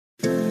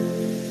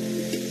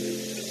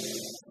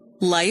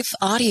Life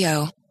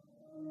Audio.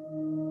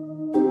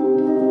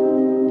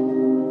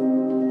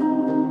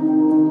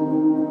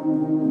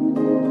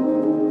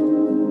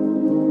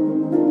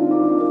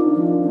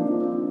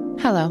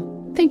 Hello.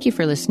 Thank you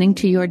for listening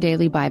to Your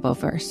Daily Bible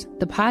Verse,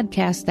 the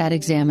podcast that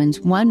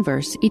examines one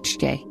verse each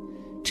day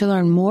to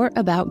learn more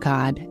about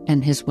God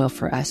and His will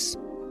for us.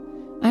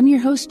 I'm your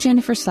host,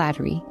 Jennifer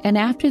Slattery, and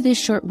after this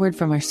short word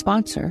from our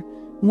sponsor,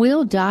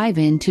 we'll dive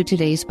into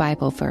today's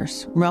Bible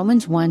verse,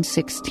 Romans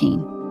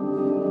 1:16.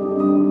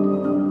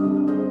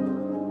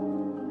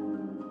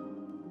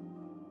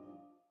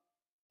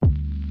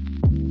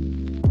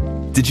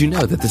 Did you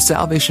know that the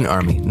Salvation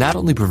Army not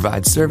only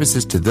provides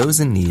services to those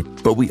in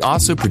need, but we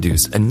also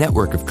produce a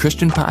network of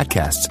Christian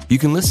podcasts you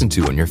can listen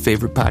to on your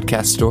favorite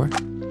podcast store?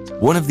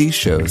 One of these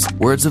shows,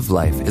 Words of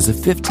Life, is a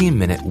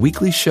 15-minute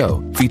weekly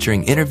show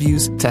featuring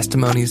interviews,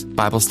 testimonies,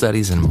 Bible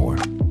studies, and more.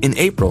 In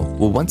April,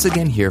 we'll once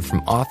again hear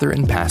from author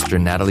and pastor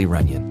Natalie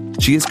Runyon.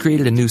 She has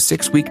created a new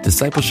 6-week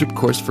discipleship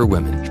course for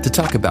women to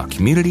talk about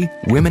community,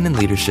 women in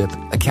leadership,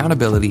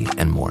 accountability,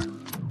 and more.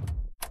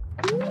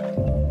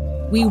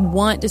 We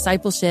want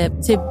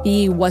discipleship to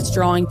be what's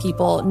drawing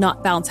people,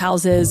 not bounce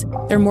houses.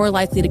 They're more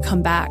likely to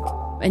come back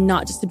and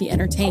not just to be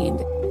entertained.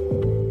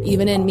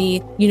 Even in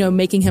me,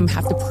 making him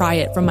have to pry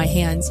it from my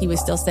hands, he was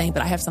still saying,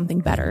 but I have something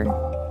better.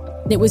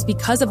 And it was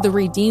because of the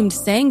redeemed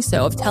saying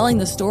so, of telling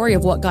the story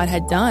of what God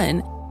had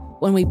done.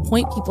 When we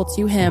point people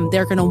to him,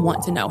 they're going to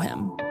want to know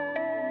him.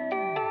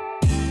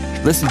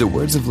 Listen to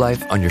Words of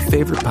Life on your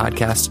favorite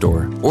podcast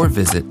store or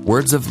visit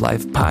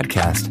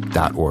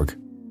wordsoflifepodcast.org.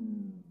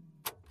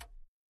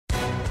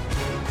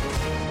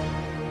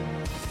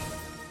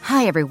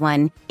 Hi,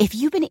 everyone. If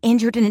you've been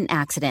injured in an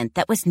accident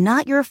that was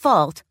not your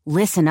fault,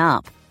 listen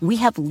up. We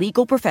have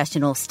legal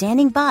professionals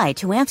standing by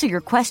to answer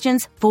your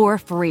questions for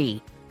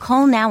free.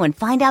 Call now and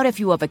find out if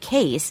you have a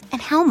case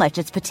and how much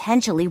it's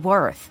potentially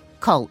worth.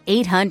 Call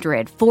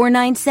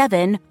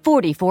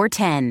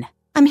 800-497-4410.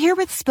 I'm here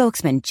with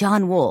spokesman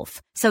John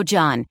Wolf. So,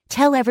 John,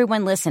 tell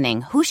everyone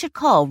listening who should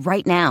call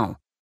right now.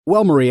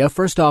 Well, Maria,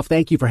 first off,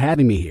 thank you for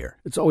having me here.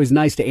 It's always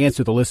nice to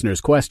answer the listeners'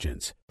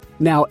 questions.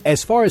 Now,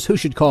 as far as who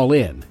should call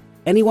in,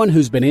 anyone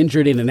who's been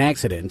injured in an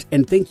accident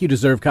and think you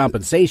deserve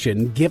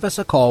compensation, give us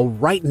a call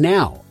right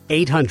now.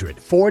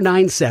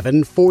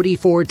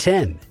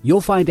 800-497-4410. You'll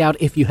find out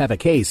if you have a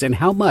case and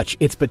how much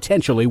it's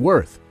potentially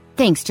worth.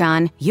 Thanks,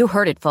 John. You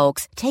heard it,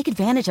 folks. Take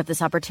advantage of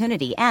this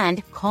opportunity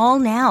and call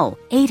now.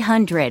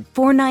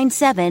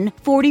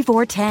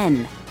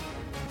 800-497-4410.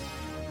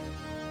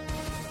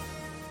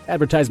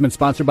 Advertisement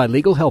sponsored by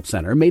Legal Help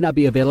Center. May not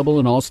be available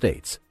in all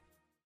states.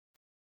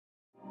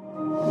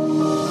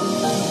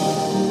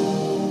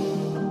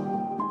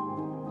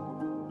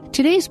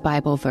 Today's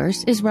Bible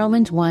verse is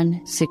Romans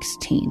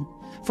 1:16.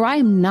 For I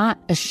am not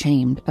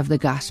ashamed of the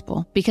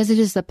gospel, because it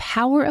is the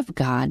power of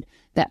God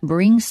that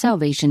brings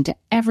salvation to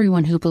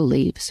everyone who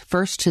believes,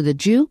 first to the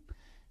Jew,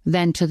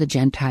 then to the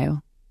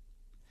Gentile.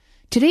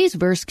 Today's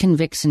verse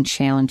convicts and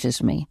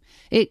challenges me.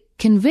 It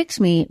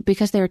convicts me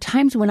because there are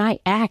times when I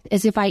act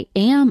as if I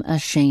am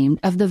ashamed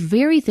of the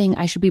very thing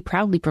I should be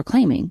proudly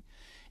proclaiming.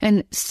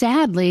 And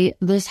sadly,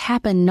 this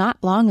happened not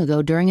long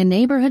ago during a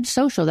neighborhood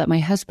social that my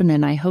husband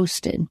and I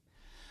hosted.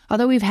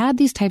 Although we've had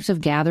these types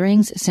of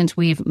gatherings since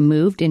we've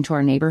moved into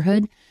our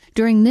neighborhood,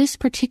 during this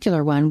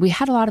particular one, we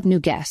had a lot of new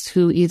guests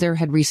who either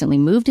had recently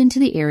moved into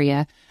the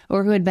area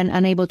or who had been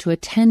unable to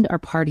attend our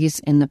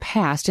parties in the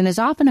past. And as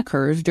often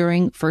occurs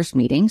during first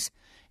meetings,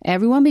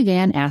 everyone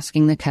began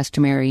asking the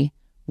customary,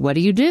 "What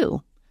do you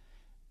do?"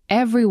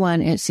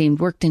 Everyone, it seemed,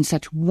 worked in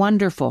such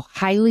wonderful,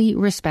 highly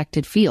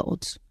respected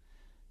fields.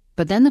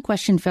 But then the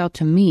question fell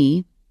to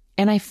me,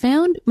 and I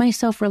found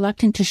myself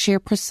reluctant to share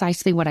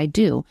precisely what I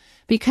do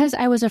because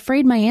I was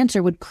afraid my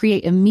answer would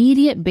create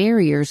immediate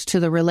barriers to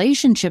the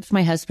relationships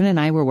my husband and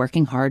I were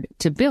working hard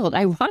to build.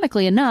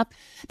 Ironically enough,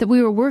 that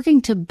we were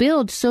working to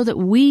build so that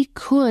we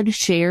could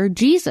share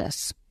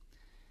Jesus.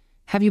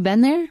 Have you been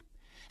there?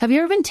 Have you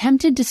ever been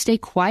tempted to stay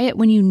quiet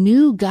when you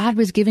knew God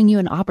was giving you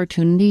an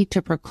opportunity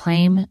to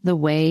proclaim the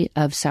way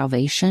of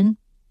salvation?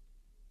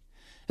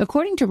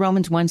 According to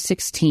Romans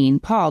 1:16,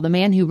 Paul, the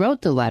man who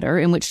wrote the letter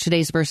in which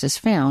today's verse is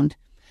found,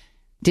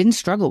 didn't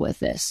struggle with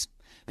this.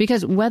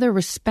 Because whether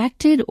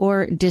respected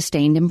or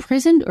disdained,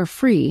 imprisoned or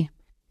free,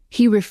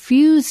 he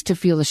refused to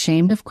feel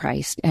ashamed of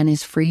Christ and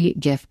his free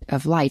gift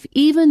of life,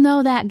 even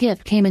though that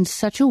gift came in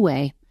such a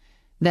way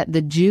that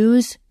the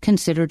Jews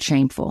considered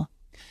shameful.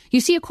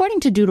 You see, according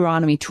to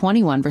Deuteronomy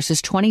 21,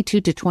 verses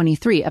 22 to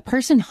 23, a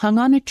person hung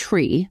on a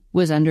tree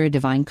was under a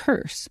divine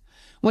curse.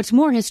 What's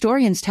more,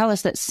 historians tell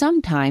us that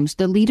sometimes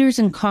the leaders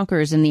and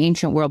conquerors in the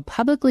ancient world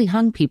publicly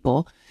hung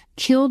people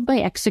killed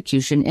by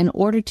execution in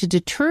order to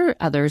deter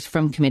others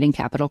from committing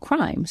capital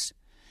crimes.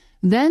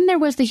 Then there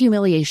was the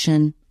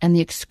humiliation and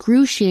the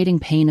excruciating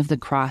pain of the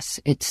cross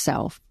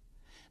itself.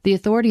 The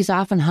authorities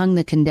often hung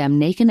the condemned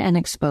naked and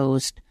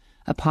exposed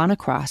upon a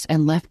cross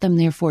and left them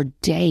there for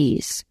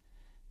days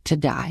to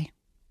die.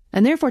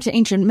 And therefore, to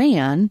ancient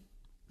man,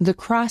 the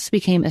cross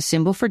became a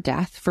symbol for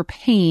death, for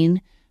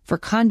pain, for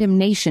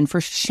condemnation,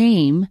 for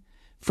shame,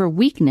 for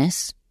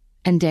weakness,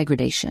 and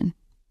degradation.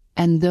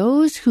 And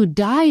those who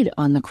died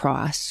on the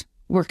cross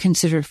were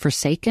considered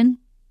forsaken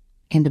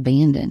and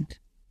abandoned.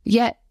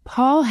 Yet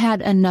Paul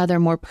had another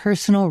more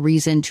personal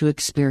reason to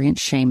experience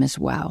shame as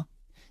well.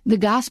 The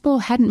gospel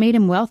hadn't made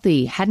him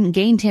wealthy, hadn't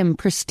gained him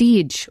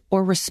prestige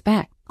or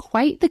respect.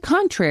 Quite the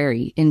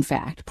contrary, in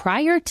fact.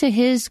 Prior to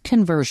his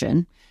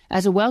conversion,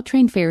 as a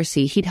well-trained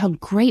Pharisee, he'd held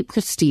great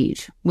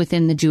prestige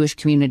within the Jewish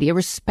community, a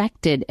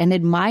respected and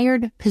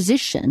admired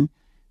position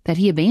that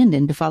he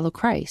abandoned to follow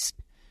Christ.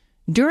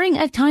 During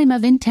a time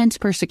of intense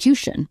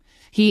persecution,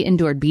 he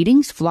endured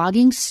beatings,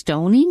 floggings,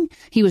 stoning.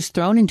 He was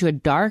thrown into a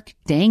dark,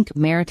 dank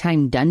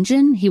maritime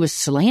dungeon. He was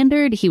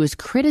slandered. He was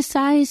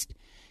criticized.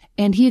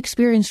 And he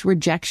experienced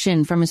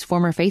rejection from his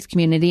former faith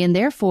community and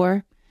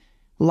therefore,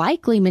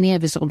 likely many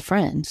of his old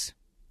friends.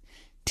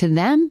 To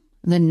them,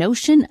 the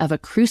notion of a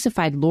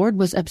crucified Lord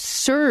was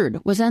absurd,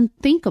 was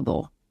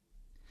unthinkable.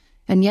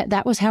 And yet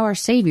that was how our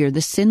Savior, the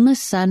sinless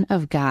Son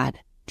of God,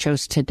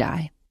 chose to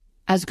die.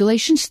 As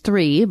Galatians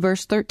 3,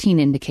 verse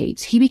 13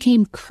 indicates, he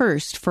became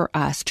cursed for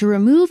us to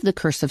remove the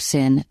curse of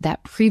sin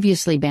that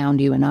previously bound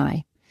you and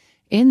I.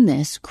 In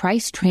this,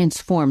 Christ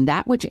transformed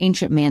that which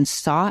ancient man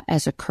saw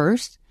as a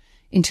curse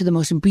into the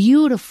most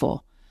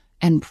beautiful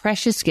and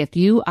precious gift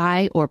you,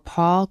 I, or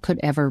Paul could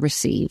ever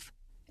receive.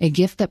 A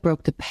gift that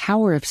broke the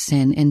power of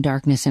sin and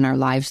darkness in our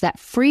lives, that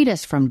freed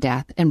us from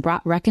death and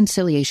brought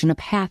reconciliation, a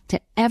path to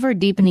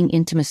ever-deepening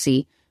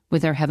intimacy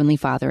with our Heavenly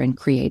Father and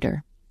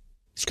Creator.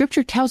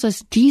 Scripture tells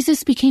us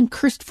Jesus became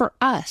cursed for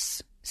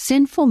us,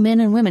 sinful men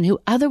and women who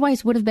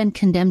otherwise would have been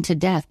condemned to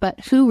death,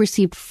 but who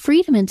received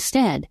freedom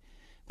instead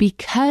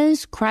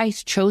because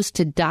Christ chose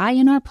to die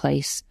in our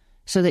place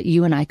so that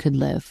you and I could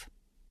live.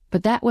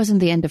 But that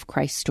wasn't the end of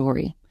Christ's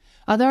story.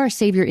 Although our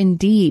Savior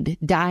indeed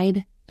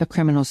died a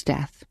criminal's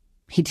death,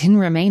 he didn't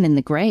remain in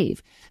the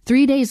grave.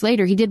 3 days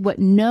later, he did what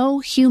no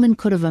human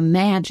could have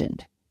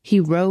imagined. He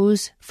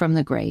rose from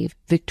the grave,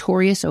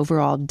 victorious over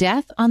all,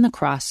 death on the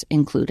cross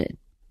included.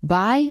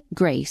 By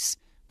grace,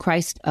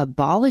 Christ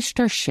abolished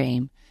our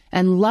shame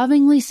and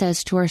lovingly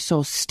says to our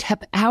souls,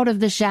 "Step out of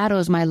the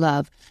shadows, my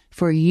love,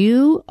 for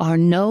you are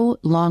no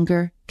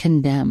longer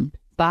condemned.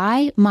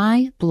 By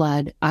my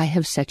blood, I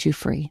have set you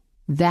free."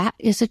 That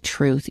is a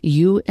truth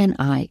you and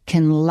I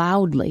can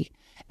loudly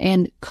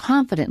and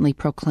confidently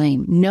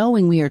proclaim,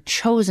 knowing we are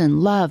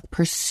chosen, loved,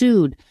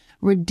 pursued,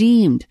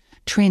 redeemed,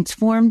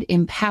 transformed,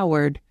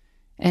 empowered,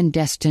 and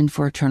destined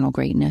for eternal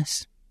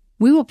greatness.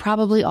 We will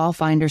probably all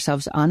find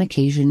ourselves on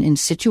occasion in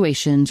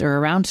situations or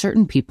around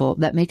certain people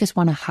that make us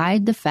want to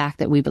hide the fact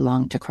that we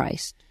belong to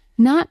Christ.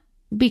 Not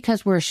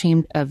because we're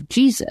ashamed of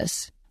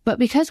Jesus, but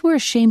because we're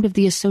ashamed of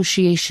the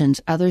associations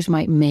others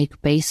might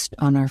make based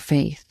on our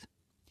faith.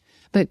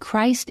 But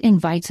Christ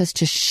invites us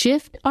to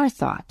shift our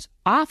thoughts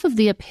off of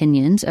the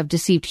opinions of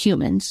deceived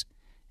humans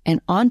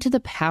and onto the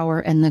power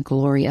and the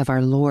glory of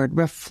our Lord,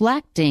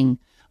 reflecting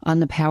on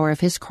the power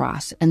of his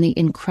cross and the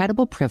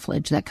incredible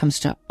privilege that comes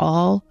to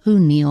all who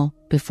kneel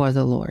before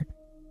the Lord.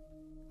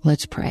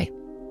 Let's pray.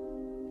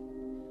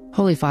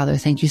 Holy Father,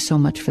 thank you so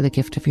much for the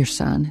gift of your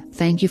Son.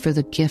 Thank you for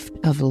the gift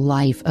of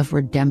life, of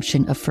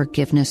redemption, of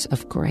forgiveness,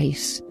 of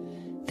grace.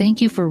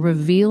 Thank you for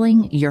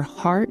revealing your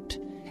heart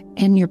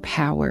and your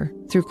power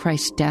through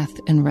Christ's death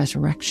and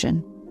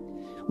resurrection.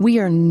 We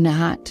are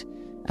not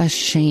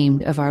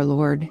ashamed of our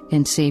Lord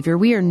and Savior.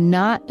 We are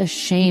not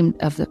ashamed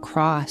of the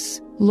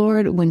cross.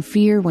 Lord, when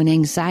fear, when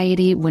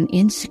anxiety, when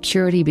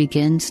insecurity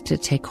begins to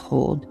take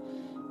hold,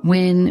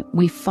 when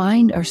we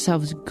find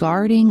ourselves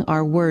guarding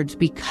our words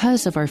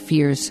because of our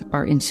fears,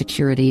 our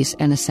insecurities,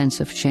 and a sense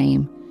of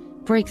shame,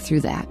 break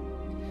through that.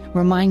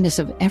 Remind us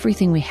of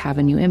everything we have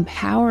in you.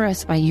 Empower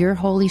us by your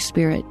Holy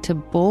Spirit to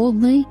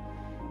boldly,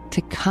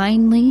 to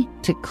kindly,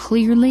 to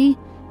clearly,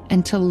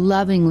 and to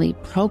lovingly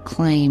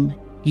proclaim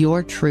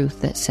your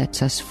truth that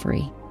sets us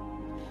free.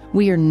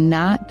 We are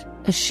not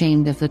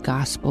ashamed of the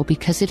gospel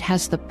because it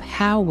has the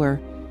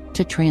power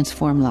to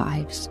transform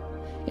lives.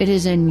 It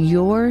is in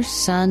your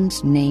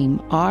Son's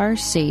name, our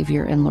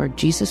Savior and Lord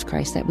Jesus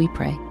Christ, that we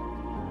pray.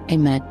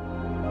 Amen.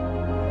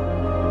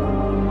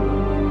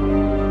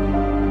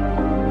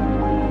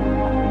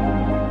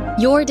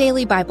 Your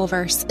Daily Bible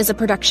Verse is a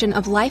production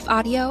of Life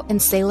Audio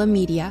and Salem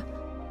Media.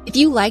 If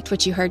you liked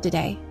what you heard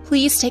today,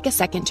 please take a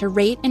second to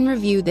rate and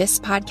review this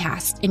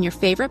podcast in your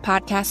favorite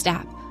podcast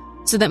app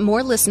so that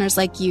more listeners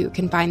like you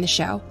can find the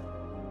show.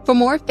 For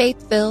more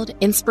faith-filled,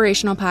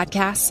 inspirational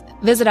podcasts,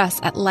 visit us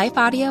at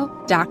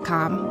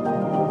lifeaudio.com.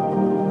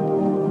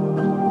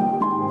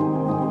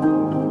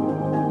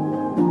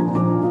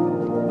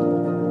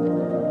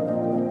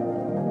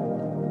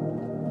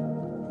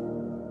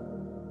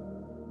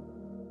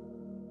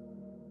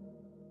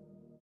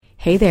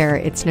 Hey there,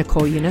 it's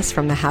Nicole Eunice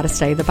from the How to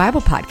Study the Bible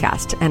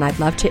podcast, and I'd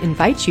love to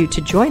invite you to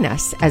join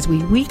us as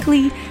we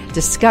weekly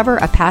discover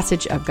a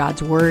passage of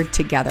God's Word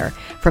together.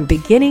 From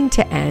beginning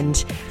to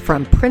end,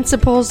 from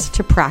principles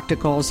to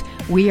practicals,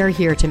 we are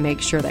here to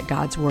make sure that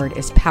God's Word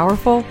is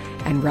powerful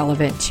and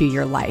relevant to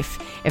your life.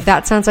 If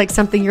that sounds like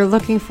something you're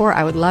looking for,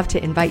 I would love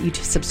to invite you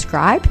to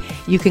subscribe.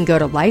 You can go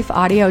to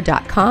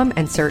lifeaudio.com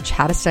and search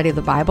How to Study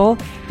the Bible,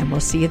 and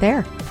we'll see you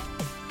there.